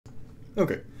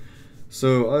Okay,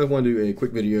 so I want to do a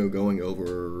quick video going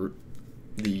over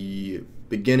the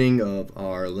beginning of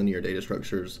our linear data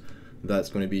structures. That's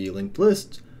going to be linked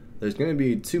lists. There's going to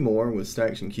be two more with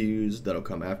stacks and queues that'll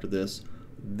come after this.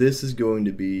 This is going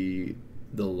to be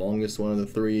the longest one of the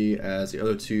three, as the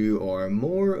other two are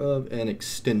more of an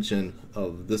extension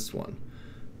of this one.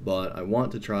 But I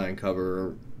want to try and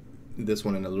cover this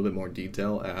one in a little bit more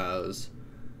detail, as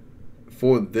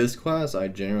for this class, I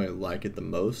generally like it the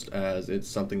most, as it's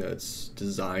something that's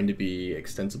designed to be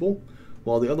extensible,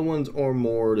 while the other ones are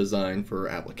more designed for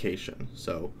application.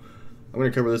 So I'm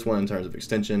going to cover this one in terms of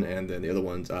extension, and then the other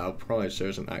ones I'll probably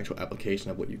show some actual application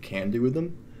of what you can do with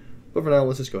them. But for now,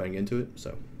 let's just go ahead and get into it.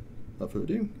 So without further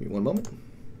ado, give me one moment,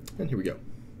 and here we go.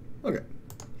 Okay,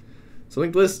 so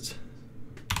linked lists,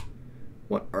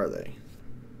 what are they?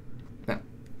 Now,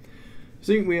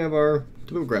 see, we have our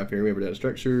typical graph here. We have our data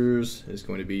structures. It's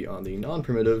going to be on the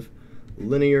non-primitive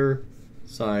linear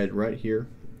side right here,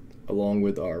 along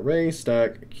with our array,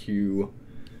 stack, queue,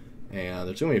 and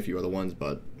there's only a few other ones,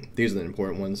 but these are the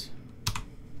important ones.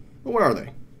 But what are they?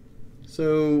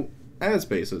 So, as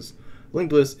basis,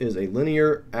 linked list is a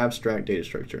linear abstract data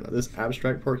structure. Now, this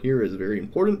abstract part here is very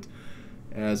important,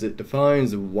 as it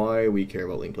defines why we care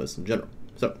about linked lists in general.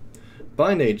 So,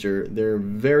 by nature, they're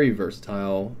very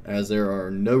versatile, as there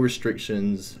are no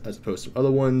restrictions as opposed to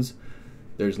other ones.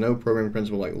 There's no programming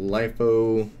principle like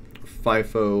LIFO,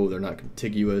 FIFO. They're not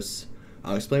contiguous.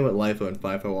 I'll explain what LIFO and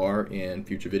FIFO are in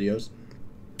future videos.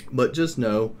 But just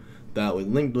know that with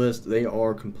linked lists, they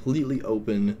are completely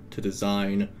open to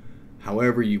design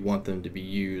however you want them to be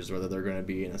used, whether they're going to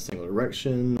be in a single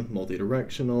direction,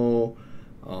 multi-directional,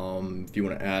 if you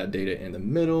want to add data in the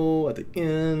middle, at the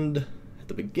end, at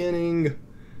the beginning,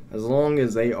 as long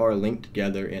as they are linked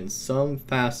together in some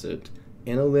facet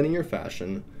in a linear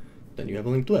fashion, then you have a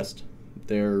linked list.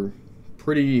 They're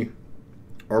pretty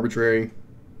arbitrary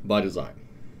by design.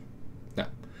 Now,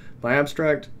 by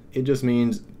abstract, it just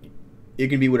means it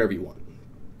can be whatever you want.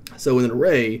 So with an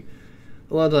array,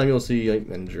 a lot of time you'll see like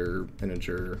integer,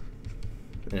 integer,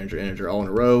 integer, integer all in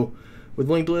a row. With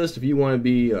linked list, if you want to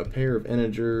be a pair of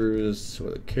integers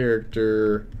with a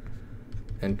character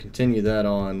and continue that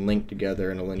on linked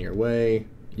together in a linear way,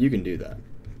 you can do that.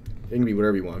 It can be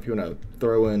whatever you want. If you want to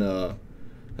throw in a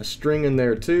string in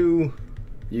there too,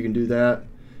 you can do that.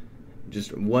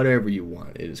 Just whatever you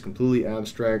want. It is completely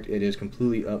abstract. It is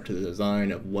completely up to the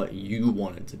design of what you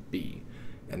want it to be.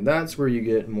 And that's where you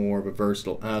get more of a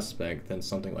versatile aspect than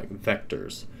something like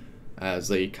vectors, as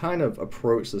they kind of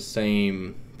approach the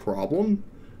same problem,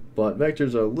 but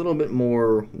vectors are a little bit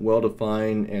more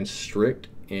well-defined and strict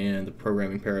in the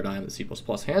programming paradigm that C++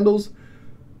 handles.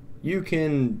 You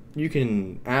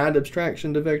can add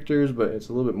abstraction to vectors, but it's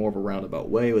a little bit more of a roundabout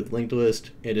way. With linked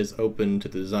list, it is open to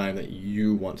the design that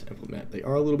you want to implement. They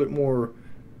are a little bit more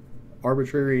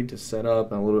arbitrary to set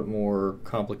up and a little bit more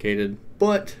complicated,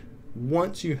 but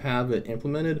once you have it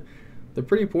implemented, they're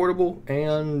pretty portable,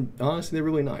 and honestly, they're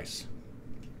really nice.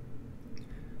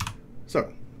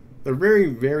 So, they're very,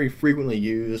 very frequently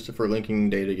used for linking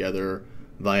data together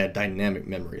via dynamic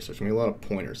memory, so there's going to be a lot of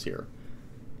pointers here.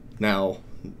 Now,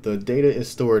 the data is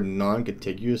stored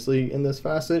non-contiguously in this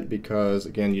facet because,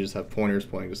 again, you just have pointers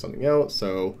pointing to something else,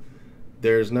 so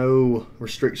there's no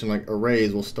restriction like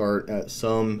arrays will start at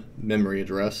some memory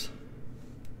address.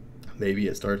 Maybe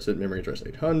it starts at memory address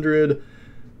 800,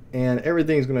 and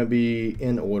everything's going to be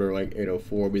in order, like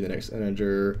 804 will be the next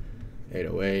integer,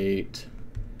 808,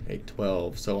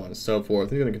 812, so on and so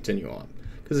forth. It's going to continue on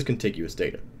because it's contiguous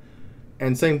data.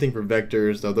 And same thing for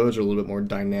vectors, though those are a little bit more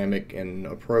dynamic in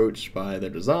approach by their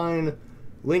design.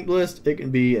 Linked list, it can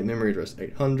be at memory address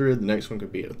 800, the next one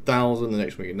could be at 1000, the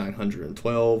next one could be at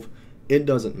 912. It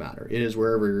doesn't matter. It is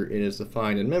wherever it is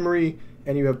defined in memory,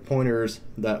 and you have pointers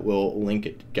that will link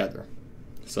it together.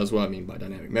 So that's what I mean by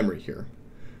dynamic memory here.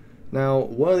 Now,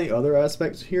 one of the other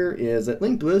aspects here is that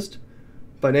linked lists,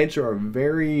 by nature, are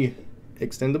very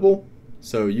extendable,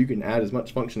 so you can add as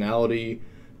much functionality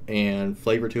and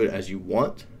flavor to it as you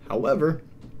want. However,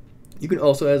 you can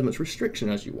also add as much restriction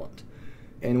as you want.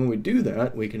 And when we do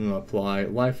that, we can apply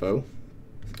LIFO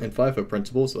and FIFO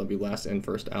principles, so that'll be last in,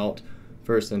 first out.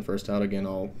 First in, first out, again,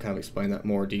 I'll kind of explain that in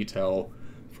more detail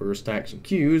for stacks and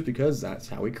queues, because that's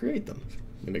how we create them.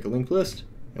 We make a linked list,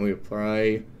 and we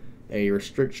apply a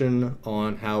restriction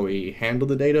on how we handle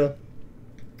the data,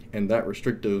 and that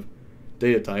restrictive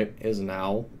data type is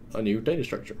now a new data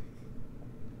structure.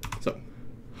 So,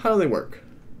 how do they work?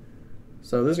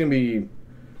 So this is going to be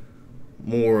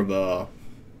more of a,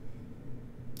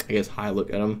 I guess, high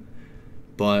look at them,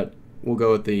 but we'll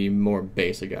go with the more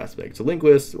basic aspect. So linked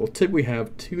lists will typically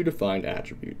have two defined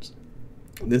attributes.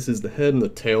 This is the head and the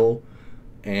tail,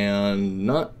 and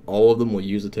not all of them will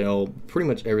use a tail. Pretty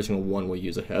much every single one will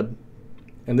use a head.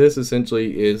 And this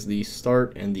essentially is the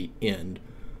start and the end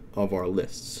of our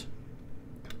lists.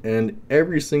 And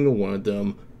every single one of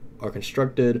them are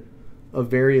constructed of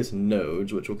various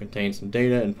nodes, which will contain some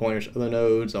data and pointers to other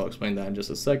nodes. I'll explain that in just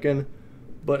a second.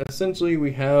 But essentially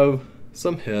we have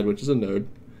some head, which is a node.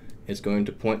 It's going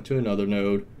to point to another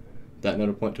node. That node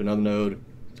will point to another node,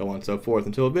 so on and so forth,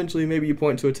 until eventually maybe you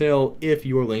point to a tail if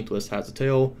your linked list has a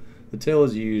tail. The tail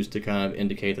is used to kind of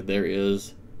indicate that there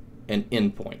is an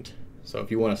endpoint. So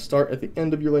if you want to start at the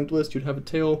end of your linked list, you'd have a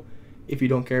tail. If you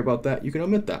don't care about that, you can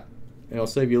omit that. And it'll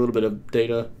save you a little bit of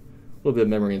data, a little bit of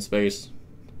memory and space,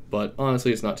 but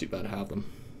honestly, it's not too bad to have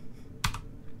them.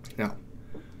 Now,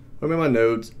 what about my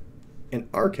nodes? In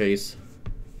our case,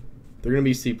 they're going to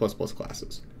be C++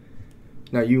 classes.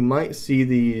 Now, you might see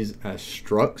these as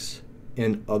structs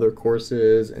in other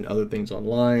courses and other things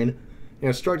online. You know,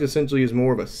 struct essentially is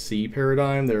more of a C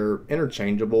paradigm. They're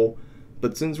interchangeable,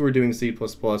 but since we're doing C++,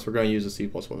 we're going to use a C++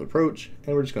 approach,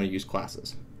 and we're just going to use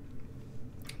classes.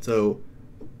 So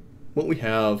what we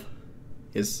have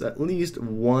is at least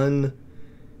one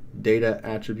data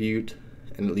attribute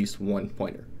and at least one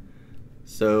pointer.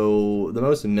 So the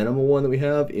most minimal one that we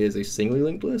have is a singly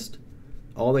linked list.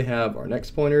 All they have are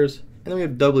next pointers, and then we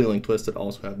have doubly linked lists that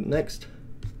also have next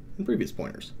and previous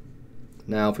pointers.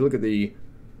 Now if we look at the,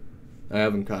 I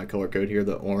have them kind of color code here,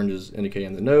 the orange is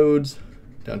indicating the nodes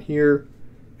down here,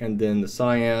 and then the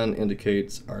cyan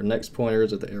indicates our next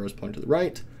pointers that the arrows point to the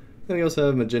right. And we also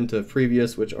have magenta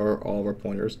previous, which are all of our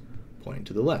pointers pointing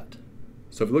to the left.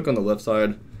 So if you look on the left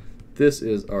side, this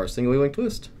is our singly linked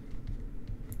list,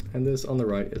 and this on the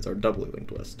right is our doubly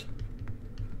linked list.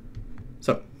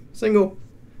 So single,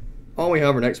 all we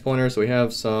have are next pointers. So we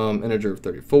have some integer of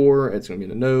 34. It's going to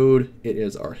be in a node. It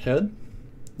is our head.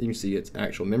 You can see its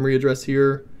actual memory address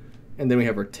here. And then we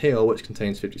have our tail, which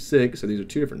contains 56. So these are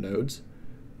two different nodes.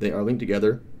 They are linked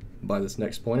together by this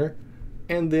next pointer.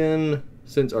 And then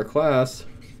since our class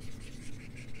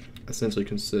essentially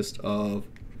consists of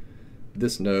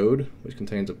this node, which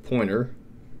contains a pointer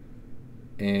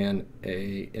and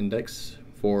a index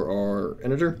for our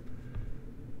integer,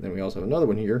 then we also have another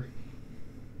one here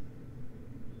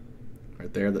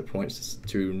right there that points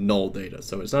to null data.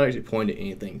 So it's not actually pointing to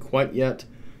anything quite yet.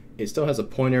 It still has a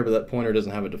pointer, but that pointer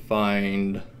doesn't have a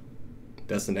defined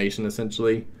destination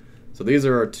essentially. So these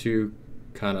are our two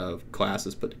kind of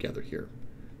classes put together here.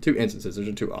 Two instances, those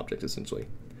are two objects essentially.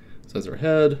 So that's our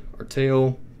head, our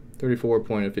tail, 34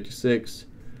 pointed at 56,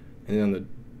 and then on the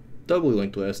doubly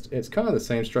linked list, it's kind of the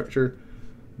same structure,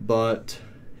 but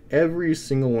every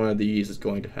single one of these is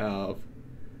going to have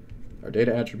our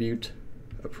data attribute,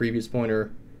 a previous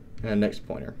pointer, and a next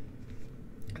pointer.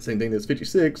 Same thing, this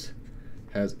 56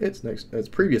 has its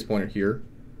previous pointer here,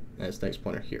 and its next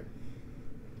pointer here.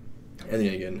 And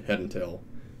then again, head and tail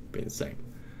being the same.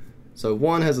 So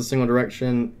one has a single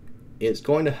direction. It's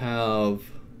going to have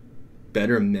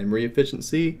better memory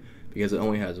efficiency because it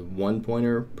only has one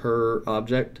pointer per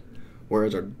object,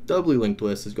 whereas our doubly linked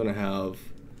list is going to have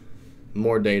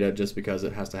more data just because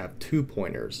it has to have two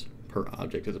pointers per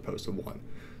object as opposed to one.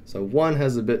 So one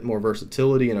has a bit more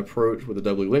versatility and approach with a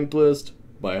doubly linked list.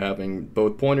 By having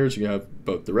both pointers, you have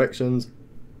both directions.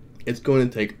 It's going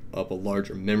to take up a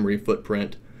larger memory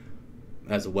footprint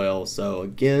as well. So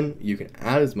again, you can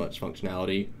add as much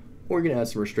functionality or you can add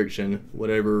some restriction,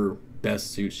 whatever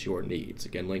best suits your needs.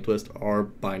 Again, linked lists are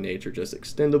by nature just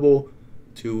extendable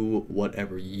to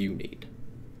whatever you need.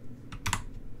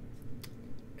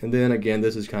 And then again,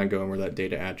 this is kind of going where that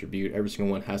data attribute, every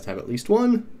single one has to have at least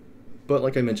one, but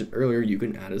like I mentioned earlier, you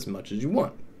can add as much as you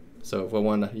want. So if I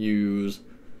want to use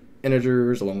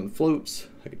integers along with floats,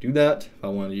 I could do that. If I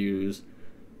want to use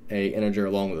a integer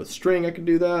along with a string, I could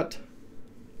do that.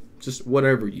 Just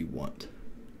whatever you want.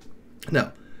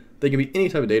 Now, they can be any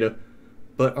type of data,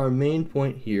 but our main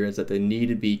point here is that they need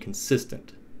to be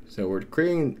consistent. So we're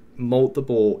creating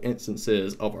multiple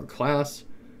instances of our class,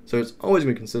 so it's always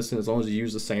going to be consistent as long as you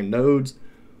use the same nodes,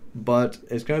 but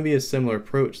it's going to be a similar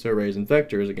approach to arrays and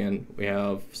vectors. Again, we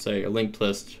have, say, a linked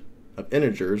list of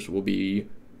integers will be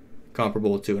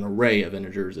comparable to an array of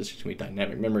integers. It's just going to be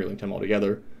dynamic memory linked them all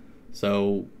together,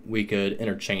 so we could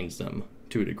interchange them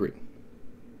to a degree.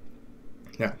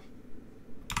 Now,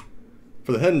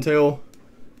 for the head and tail,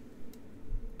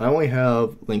 I only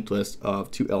have linked lists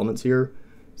of two elements here,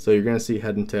 so you're going to see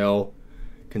head and tail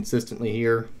consistently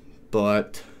here,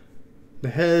 but the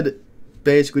head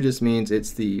basically just means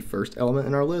it's the first element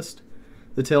in our list.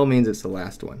 The tail means it's the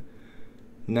last one.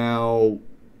 Now,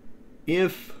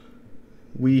 if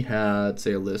we had,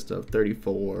 say, a list of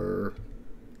 34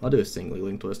 I'll do a singly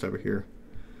linked list over here.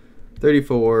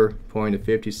 34 pointing to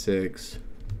 56,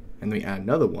 and then we add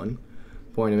another one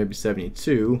pointing to maybe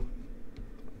 72,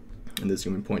 and this is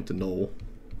going to point to null.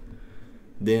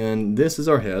 Then this is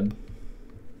our head,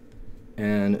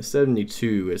 and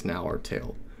 72 is now our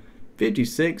tail.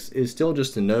 56 is still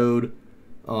just a node.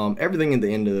 Everything at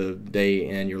the end of the day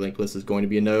in your linked list is going to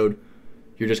be a node.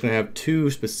 You're just going to have two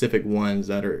specific ones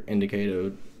that are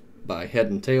indicated by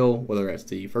head and tail, whether that's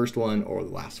the first one or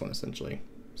the last one essentially.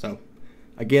 So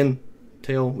again,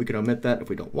 tail, we can omit that if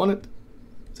we don't want it.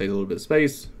 Save a little bit of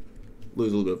space,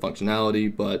 lose a little bit of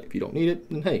functionality, but if you don't need it,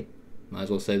 then hey, might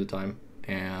as well save the time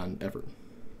and effort.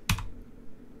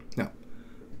 Now,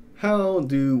 how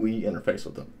do we interface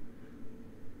with them?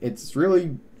 It's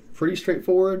really pretty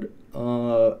straightforward.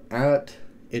 At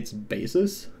its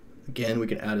basis, again, we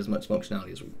can add as much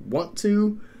functionality as we want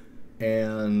to,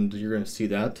 and you're going to see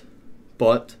that.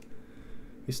 But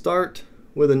we start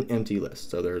with an empty list,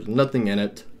 so there's nothing in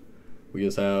it. We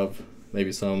just have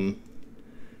maybe some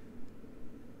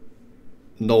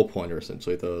null pointer,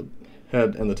 essentially. The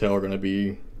head and the tail are going to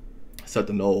be set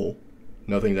to null.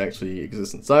 Nothing actually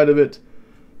exists inside of it,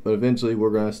 but eventually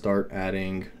we're going to start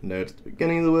adding nodes at the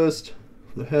beginning of the list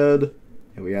for the head,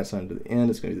 and we add something to the end,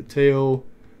 it's going to be the tail.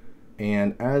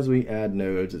 And as we add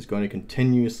nodes, it's going to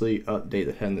continuously update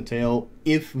the head and the tail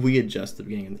if we adjust the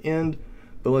beginning and the end.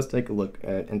 But let's take a look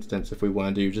at instance if we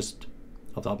want to do, just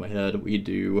off the top of my head, we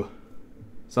do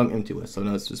some empty list. So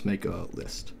now let's just make a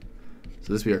list.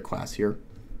 So this will be our class here.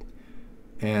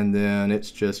 And then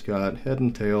it's just got head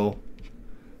and tail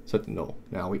set to null.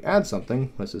 Now we add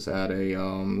something. Let's just add a,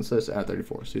 let's just add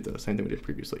 34. Let's do the same thing we did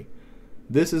previously.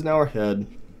 This is now our head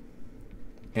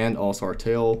and also our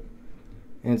tail,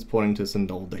 and it's pointing to some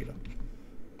null data.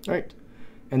 All right,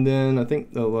 and then I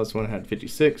think the last one had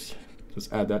 56.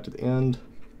 Just add that to the end.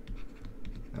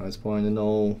 Now it's pointing to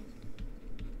null.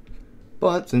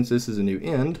 But since this is a new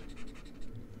end,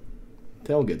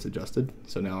 tail gets adjusted.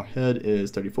 So now our head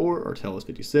is 34, our tail is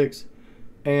 56.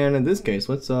 And in this case,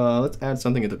 let's add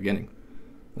something at the beginning.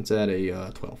 Let's add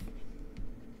a 12.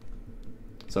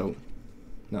 So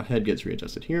now head gets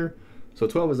readjusted here. So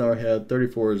 12 is our head,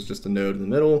 34 is just a node in the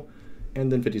middle,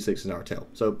 and then 56 is our tail.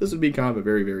 So this would be kind of a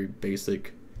very, very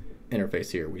basic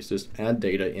interface here. We just add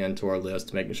data into our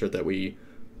list, making sure that we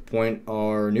point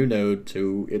our new node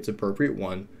to its appropriate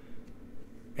one.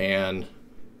 And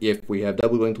if we have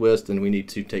doubly linked lists, then we need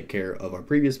to take care of our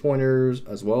previous pointers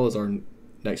as well as our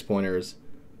next pointers.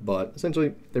 But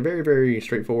essentially, they're very, very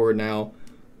straightforward now.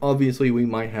 Obviously, we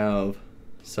might have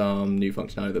some new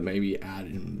functionality that may be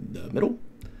added in the middle.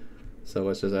 So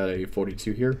let's just add a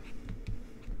 42 here.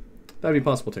 That'd be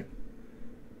possible too.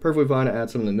 Perfectly fine to add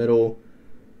some in the middle.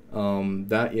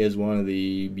 That is one of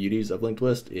the beauties of linked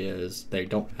list, is they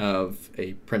don't have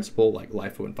a principal like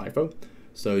LIFO and FIFO.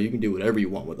 So you can do whatever you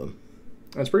want with them.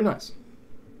 That's pretty nice.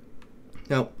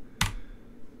 Now,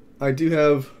 I do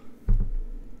have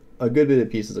a good bit of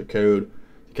pieces of code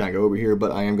to kind of go over here,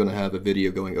 but I am going to have a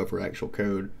video going over actual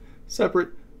code separate,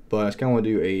 but I just kind of want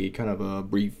to do a kind of a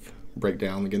brief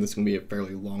breakdown. Again, this is going to be a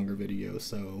fairly longer video,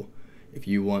 so if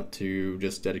you want to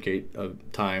just dedicate a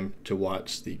time to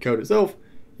watch the code itself,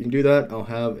 you can do that. I'll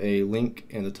have a link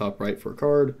in the top right for a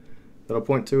card that'll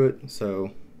point to it,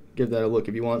 so give that a look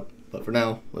if you want. But for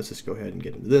now, let's just go ahead and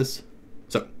get into this.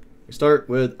 So we start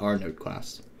with our node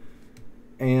class.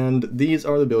 And these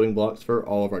are the building blocks for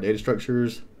all of our data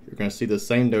structures. You're going to see the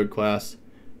same node class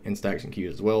in stacks and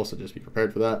queues as well, so just be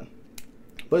prepared for that.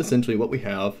 But essentially what we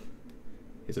have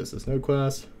is this node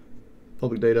class,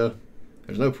 public data.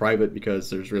 There's no private because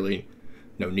there's really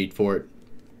no need for it.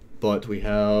 But we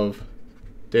have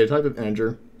data type of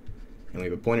integer, and we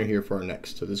have a pointer here for our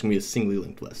next. So this is going to be a singly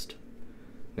linked list.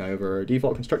 Now we have our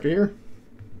default constructor here.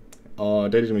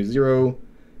 Data is going to be 0,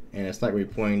 and it's not going to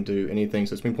be pointing to anything,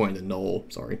 so it's been pointing to null,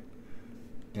 sorry.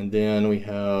 And then we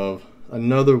have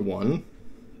another one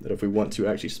that if we want to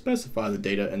actually specify the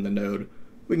data in the node,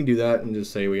 we can do that and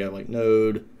just say we have like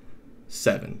node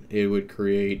 7. It would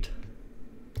create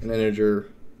an integer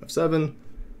of 7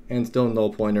 and still a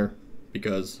null pointer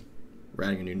because we're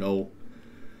adding a new null,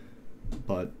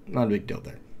 but not a big deal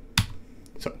there.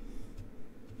 So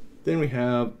then we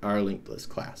have our linked list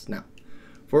class. Now,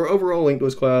 for our overall linked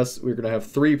list class, we're going to have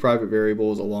 3 private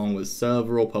variables along with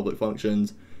several public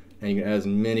functions, and you can add as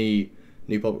many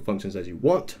new public functions as you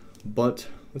want, but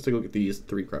let's take a look at these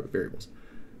 3 private variables.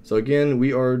 So again,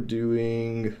 we are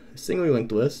doing a singly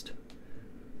linked list,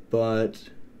 but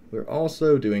we're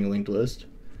also doing a linked list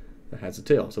that has a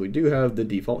tail. So we do have the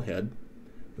default head,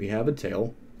 we have a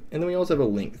tail, and then we also have a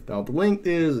length. Now the length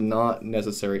is not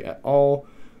necessary at all,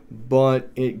 but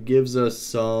it gives us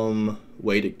some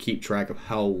way to keep track of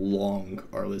how long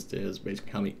our list is,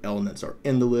 basically how many elements are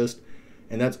in the list,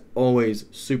 and that's always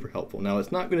super helpful. Now,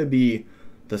 it's not going to be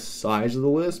the size of the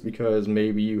list because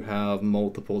maybe you have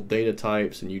multiple data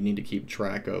types and you need to keep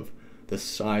track of the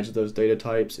size of those data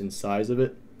types and size of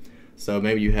it. So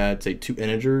maybe you had, say, 2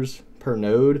 integers per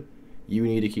node. You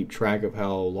need to keep track of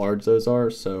how large those are.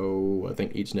 So I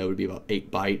think each node would be about 8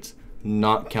 bytes,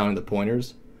 not counting the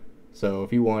pointers. So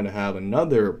if you wanted to have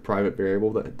another private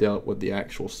variable that dealt with the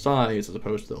actual size as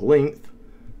opposed to the length,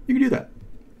 you can do that.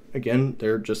 Again,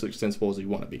 they're just as extensible as you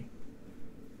want to be.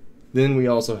 Then we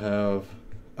also have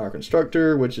our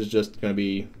constructor, which is just going to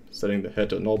be setting the head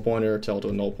to a null pointer, tail to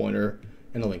a null pointer,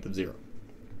 and a length of 0.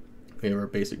 We have our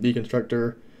basic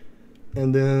deconstructor,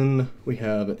 and then we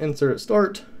have an insert at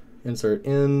start, insert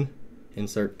in,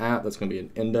 insert at, that's going to be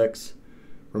an index,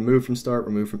 remove from start,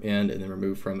 remove from end, and then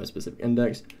remove from a specific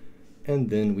index,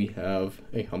 and then we have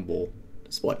a humble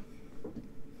display.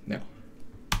 Now,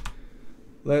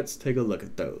 let's take a look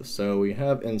at those. So we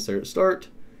have insert start.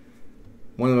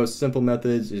 One of the most simple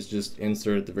methods is just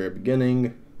insert at the very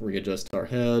beginning, readjust our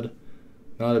head,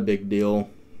 not a big deal.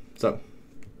 So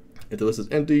if the list is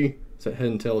empty, set head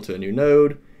and tail to a new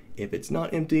node. If it's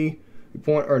not empty, we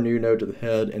point our new node to the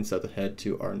head and set the head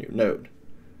to our new node.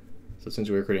 So since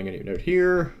we're creating a new node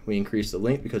here, we increase the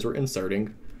length because we're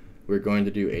inserting. We're going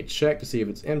to do a check to see if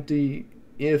it's empty.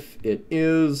 If it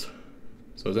is,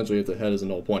 so essentially if the head is a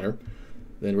null pointer,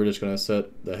 then we're just going to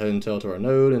set the head and tail to our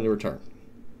node and return.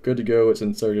 Good to go, it's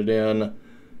inserted in,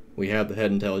 we have the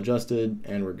head and tail adjusted,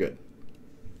 and we're good.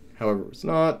 However, if it's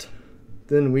not,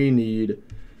 then we need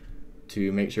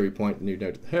to make sure we point the new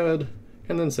node to the head,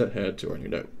 and then set head to our new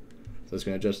node. So it's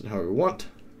going to adjust it however we want.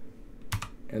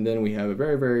 And then we have a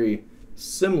very, very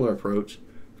similar approach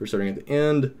for starting at the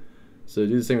end. So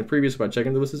do the same as previous by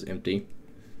checking the list is empty.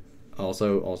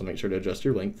 Also make sure to adjust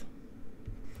your length.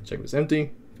 Check if it's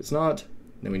empty. If it's not,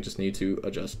 then we just need to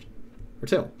adjust our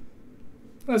tail.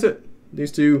 That's it.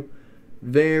 These two,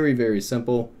 very, very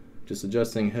simple. Just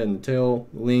adjusting head and tail,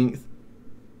 length,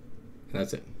 and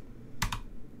that's it.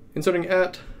 Inserting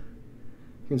at,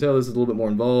 you can tell this is a little bit more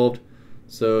involved.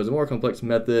 So it's a more complex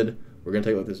method. We're going to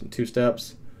take like this in 2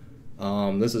 steps.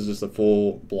 This is just a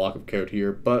full block of code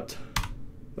here, but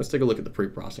let's take a look at the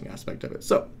pre-processing aspect of it.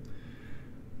 So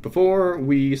before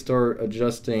we start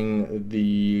adjusting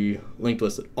the linked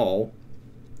list at all,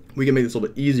 we can make this a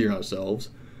little bit easier on ourselves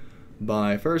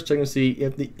by first checking to see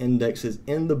if the index is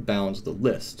in the bounds of the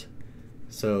list.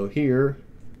 So here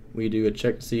we do a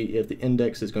check to see if the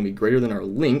index is going to be greater than our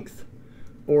length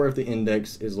or if the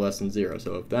index is less than 0.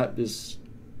 So if that just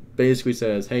basically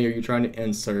says, hey, are you trying to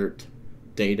insert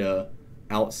data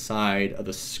outside of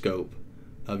the scope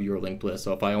of your linked list?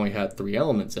 So if I only had 3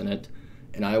 elements in it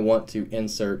and I want to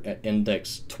insert at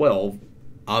index 12,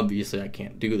 obviously I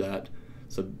can't do that.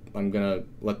 So I'm going to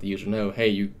let the user know, hey,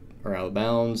 you are out of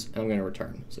bounds, and I'm going to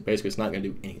return. So basically it's not going to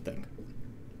do anything.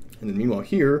 And then meanwhile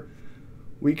here,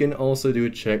 we can also do a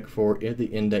check for if the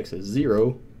index is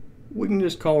 0. We can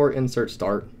just call our insert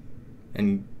start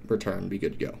and return, be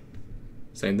good to go.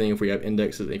 Same thing if we have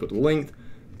indexes equal to length,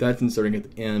 that's inserting at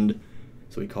the end.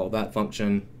 So we call that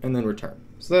function and then return.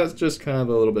 So that's just kind of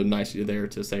a little bit of nicety there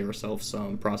to save ourselves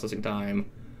some processing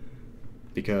time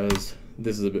because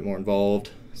this is a bit more involved.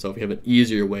 So if we have an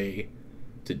easier way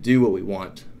to do what we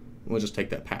want, we'll just take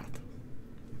that path.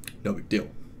 No big deal.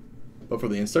 But for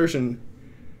the insertion,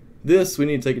 this we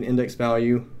need to take an index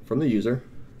value from the user.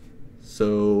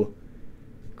 So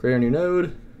create our new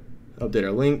node, update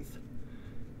our length,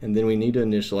 and then we need to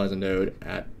initialize a node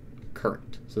at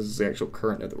current. So this is the actual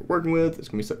current node that we're working with. It's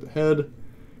going to be set to head,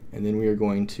 and then we are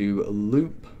going to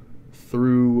loop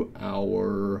through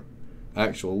our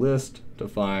actual list to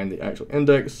find the actual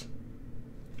index.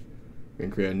 We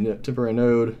can create a temporary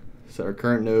node, set our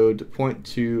current node to point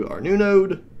to our new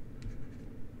node,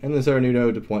 and then set our new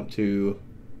node to point to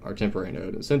our temporary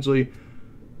node. Essentially,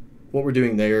 what we're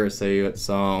doing there is say it's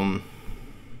so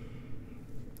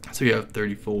we have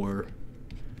 34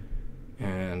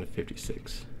 and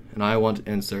 56, and I want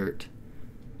to insert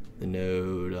the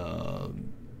node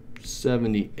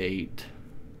 78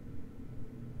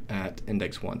 at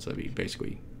index 1, so it'd be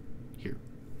basically here.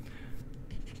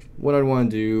 What I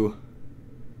want to do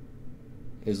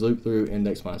is loop through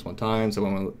index -1 times, so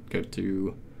I want to go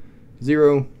to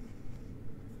 0,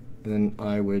 and then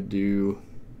I would do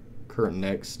current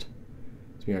next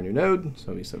to be our new node,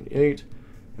 so it'll be 78,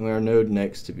 and our node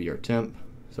next to be our temp.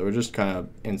 So we're just kind of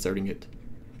inserting it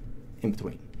in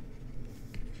between.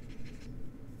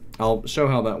 I'll show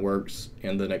how that works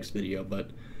in the next video, but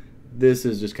this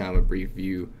is just kind of a brief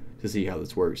view to see how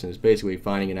this works, and it's basically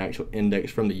finding an actual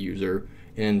index from the user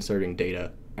and inserting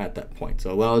data at that point. So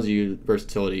it allows you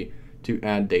versatility to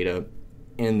add data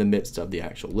in the midst of the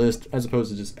actual list, as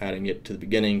opposed to just adding it to the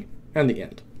beginning and the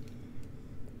end.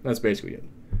 That's basically it.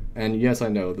 And yes, I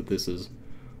know that this is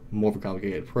more of a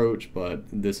complicated approach, but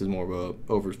this is more of an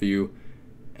overview,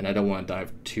 and I don't want to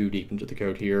dive too deep into the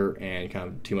code here and kind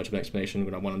of too much of an explanation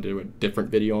when I want to do a different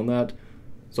video on that.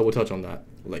 So we'll touch on that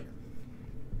later.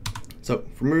 So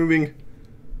for removing,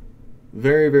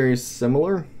 very, very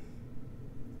similar.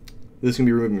 This can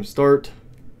be removing from start.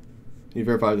 You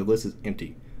verify the list is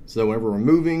empty. So whenever we're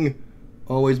moving,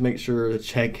 always make sure to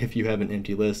check if you have an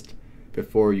empty list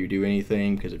before you do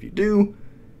anything, because if you do,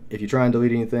 if you try and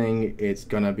delete anything, it's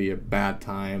gonna be a bad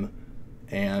time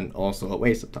and also a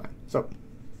waste of time. So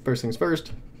first things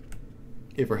first,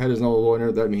 if our head is null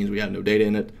pointer, that means we have no data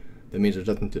in it. That means there's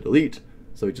nothing to delete.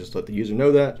 So we just let the user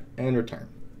know that and return.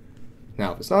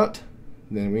 Now if it's not,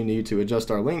 then we need to adjust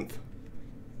our length,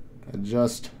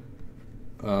 adjust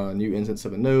a new instance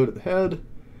of a node at the head,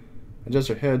 adjust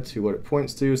our head to what it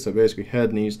points to. So basically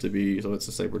head needs to be, so let's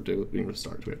just say we're doing the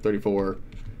start. We have 34,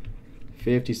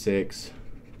 56.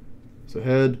 So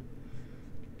head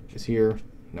is here.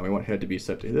 Now we want head to be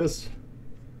set to this.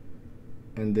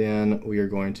 And then we are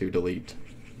going to delete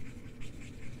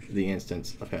the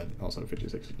instance of head. Also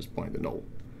 56 is just pointing to null.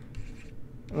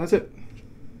 And that's it.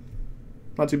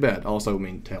 Not too bad. Also, I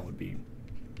mean, tail would be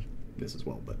this as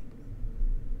well, but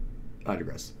I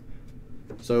digress.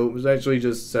 So it was actually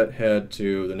just set head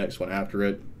to the next one after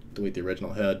it, delete the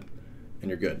original head, and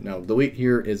you're good. Now delete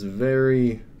here is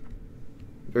very,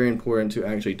 very important to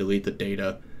actually delete the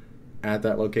data at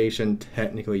that location.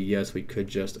 Technically, yes, we could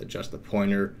just adjust the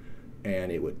pointer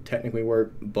and it would technically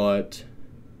work, but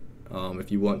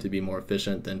if you want to be more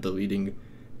efficient, then deleting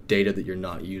data that you're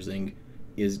not using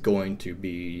is going to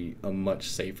be a much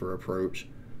safer approach.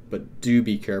 But do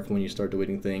be careful when you start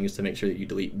deleting things to make sure that you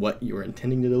delete what you're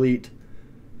intending to delete,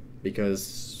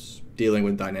 because dealing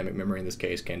with dynamic memory in this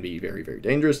case can be very, very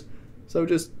dangerous. So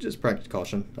just practice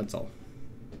caution, that's all.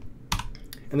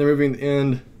 And then removing the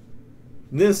end,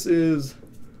 this is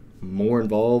more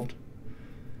involved.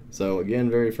 So again,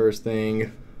 very first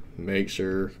thing, make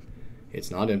sure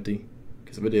it's not empty,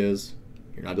 because if it is,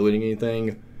 you're not deleting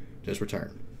anything, just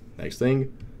return. Next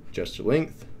thing, adjust your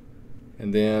length.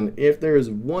 And then if there is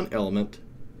one element,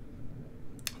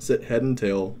 set head and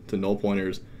tail to null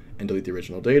pointers and delete the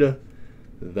original data.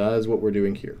 That is what we're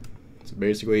doing here. So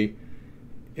basically,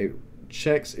 it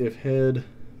checks if head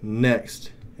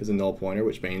next is a null pointer,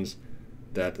 which means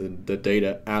that the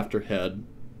data after head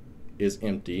is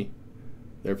empty.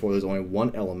 Therefore, there's only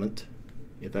one element.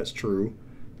 If that's true,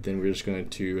 then we're just going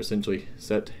to essentially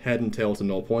set head and tail to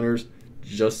null pointers,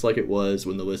 just like it was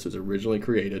when the list was originally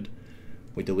created.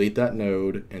 We delete that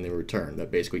node and then return.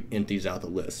 That basically empties out the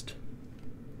list.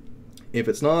 If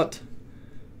it's not,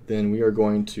 then we are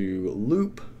going to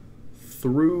loop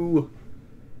through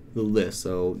the list.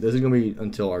 So this is going to be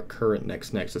until our current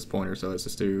next nexus pointer. So let's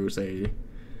just do, say,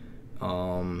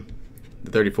 the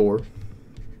 34,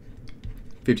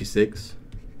 56,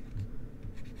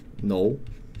 null.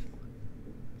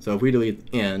 So if we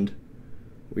delete the end,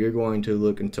 we are going to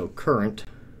look until current,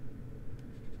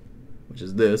 which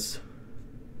is this,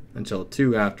 until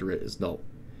 2 after it is null.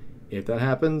 If that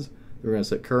happens, we're going to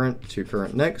set current to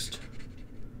current next,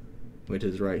 which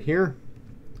is right here.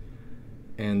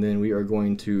 And then we are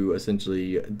going to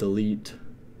essentially delete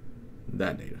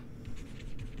that data,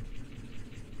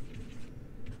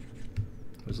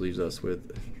 which leaves us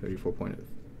with 34 pointer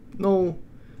null,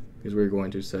 because we're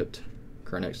going to set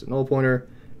current next to null pointer,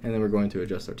 and then we're going to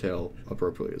adjust our tail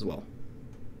appropriately as well.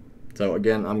 So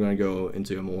again, I'm going to go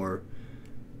into a more,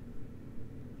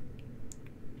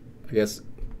 I guess,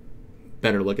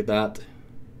 better look at that,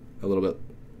 a little bit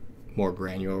more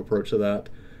granular approach to that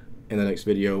in the next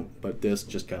video, but this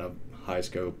just kind of high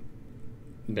scope,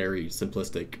 very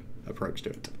simplistic approach to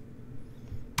it.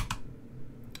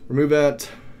 Remove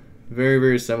at, very,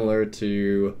 very similar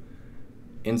to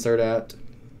insert at,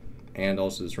 and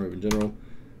also just remove in general.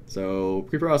 So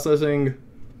pre-processing,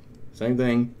 same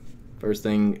thing. First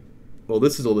thing, well,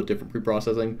 this is a little bit different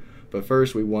pre-processing, but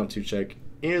first we want to check,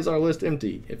 is our list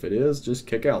empty? If it is, just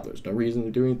kick out. There's no reason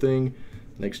to do anything.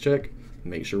 Next check,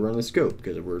 make sure we're in the scope,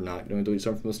 because if we're not going to delete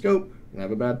something from the scope, we're going to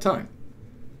have a bad time.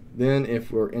 Then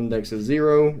if our index is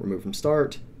 0, remove from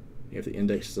start. If the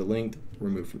index is a length,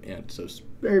 remove from end. So it's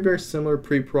very, very similar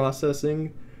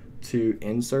pre-processing to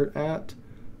insert at,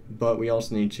 but we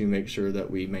also need to make sure that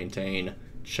we maintain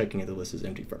checking if the list is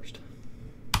empty first.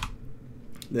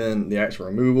 Then the actual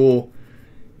removal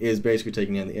is basically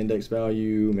taking in the index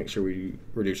value, make sure we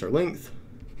reduce our length,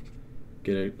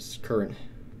 get a current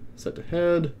set to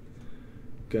head,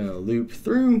 Gonna loop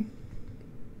through,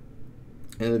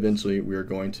 and eventually we're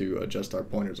going to adjust our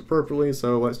pointers appropriately.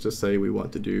 So let's just say we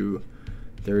want to do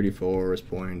 34 is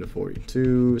pointing to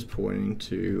 42, is pointing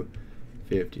to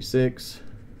 56,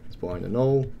 is pointing to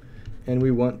null, and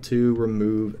we want to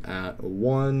remove at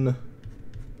 1.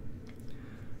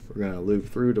 We're going to loop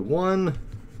through to 1.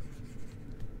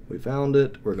 We found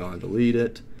it. We're going to delete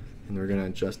it, and we're going to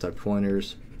adjust our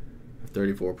pointers.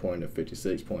 34 pointing to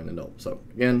 56 pointing to null. So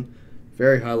again,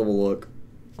 very high level look.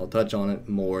 I'll touch on it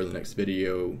more in the next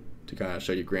video to kind of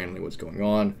show you granularly what's going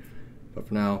on. But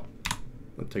for now,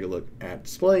 let's take a look at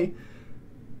display.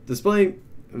 Display,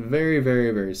 very,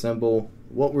 very, very simple.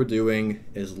 What we're doing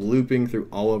is looping through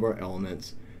all of our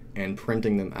elements and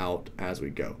printing them out as we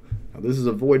go. Now this is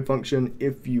a void function.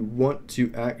 If you want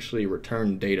to actually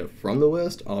return data from the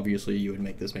list, obviously you would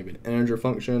make this maybe an integer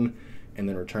function and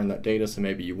then return that data. So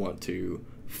maybe you want to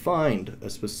find a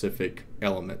specific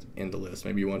element in the list.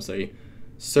 Maybe you want to say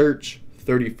search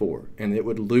 34, and it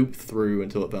would loop through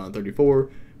until it found 34,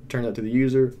 return that to the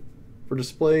user. For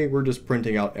display, we're just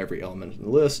printing out every element in the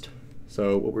list.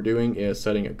 So what we're doing is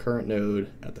setting a current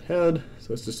node at the head. So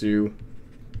let's just do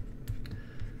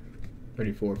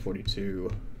 34,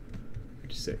 42,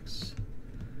 56,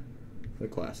 the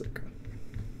classic.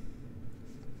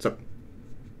 So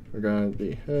we're going to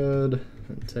be head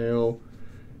and tail,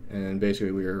 and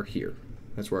basically we are here.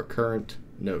 That's where our current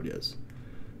node is.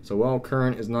 So while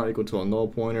current is not equal to a null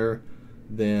pointer,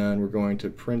 then we're going to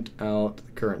print out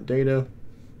the current data.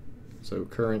 So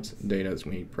current data is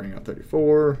me printing out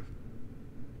 34.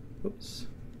 Oops.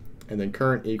 And then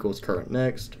current equals current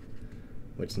next,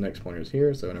 which the next pointer is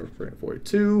here. So whenever print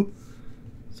 42.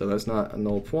 So that's not a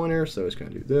null pointer, so it's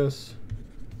going to do this.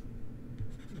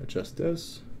 Adjust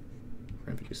this.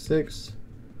 Print 56.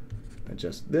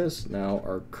 Adjust this. Now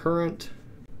our current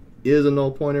is a null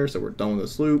pointer, so we're done with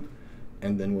this loop.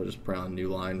 And then we'll just print out a new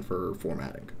line for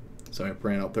formatting. So I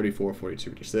print out 34, 42,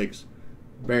 56.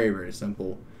 Very, very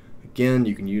simple. Again,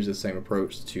 you can use the same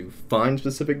approach to find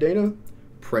specific data,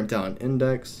 print out an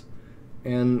index,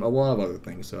 and a lot of other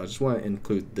things. So I just want to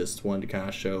include this one to kind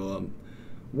of show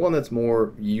one that's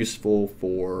more useful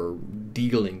for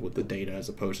dealing with the data as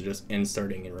opposed to just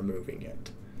inserting and removing it.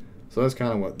 So that's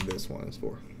kind of what this one is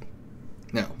for.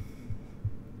 Now,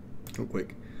 real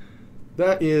quick,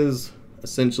 that is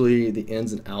essentially the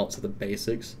ins and outs of the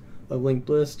basics of linked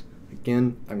list.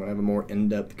 Again, I'm going to have a more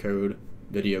in-depth code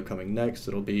video coming next.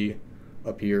 It'll be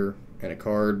up here in a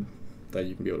card that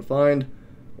you can be able to find,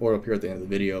 or up here at the end of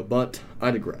the video, but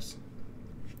I digress.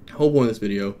 The whole point of this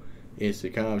video is to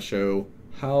kind of show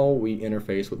how we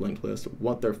interface with linked lists,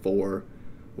 what they're for,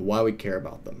 why we care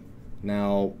about them.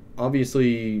 Now,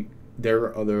 obviously, there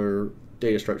are other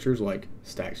data structures like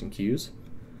stacks and queues,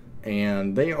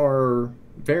 and they are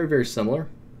very, very similar.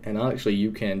 And actually,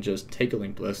 you can just take a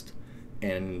linked list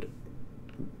and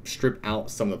strip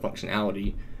out some of the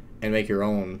functionality and make your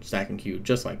own stack and queue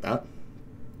just like that.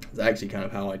 It's actually kind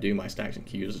of how I do my stacks and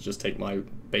queues, is just take my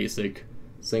basic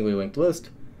singly linked list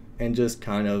and just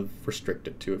kind of restrict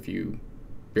it to a few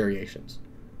variations.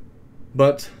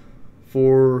 But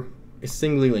for a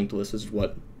singly linked list, is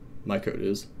what my code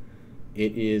is.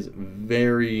 It is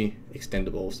very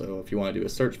extendable. So if you want to do a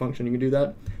search function, you can do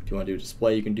that. If you want to do a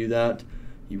display, you can do that.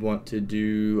 You want to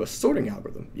do a sorting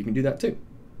algorithm, you can do that too.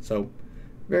 So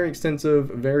very extensive,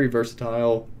 very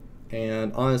versatile,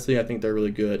 and honestly, I think they're a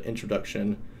really good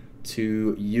introduction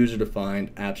to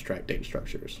user-defined abstract data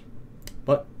structures.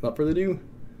 But without further ado,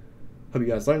 hope you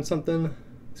guys learned something.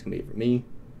 It's gonna be it for me.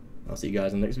 I'll see you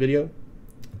guys in the next video.